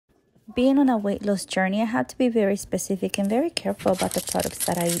Being on a weight loss journey, I have to be very specific and very careful about the products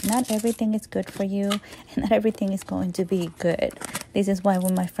that I eat. Not everything is good for you, and not everything is going to be good. This is why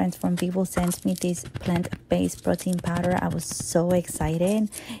when my friends from VIVL sent me this plant-based protein powder, I was so excited.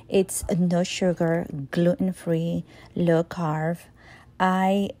 It's no sugar, gluten-free, low carb.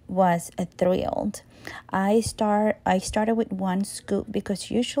 I was thrilled. I started with 1 scoop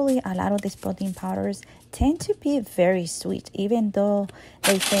because usually a lot of these protein powders tend to be very sweet. Even though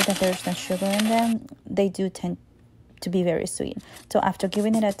they say that there's no sugar in them, they do tend to be very sweet. So after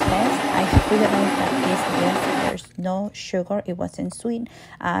giving it a test, I realized that yes, there's no sugar. It wasn't sweet.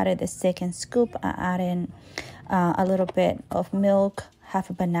 I added the second scoop. I added a little bit of milk, half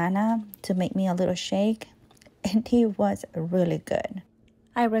a banana to make me a little shake, and it was really good.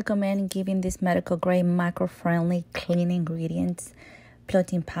 I recommend giving this medical grade micro-friendly clean ingredients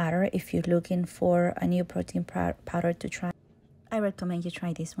protein powder if you're looking for a new protein powder to try. I recommend you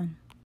try this one.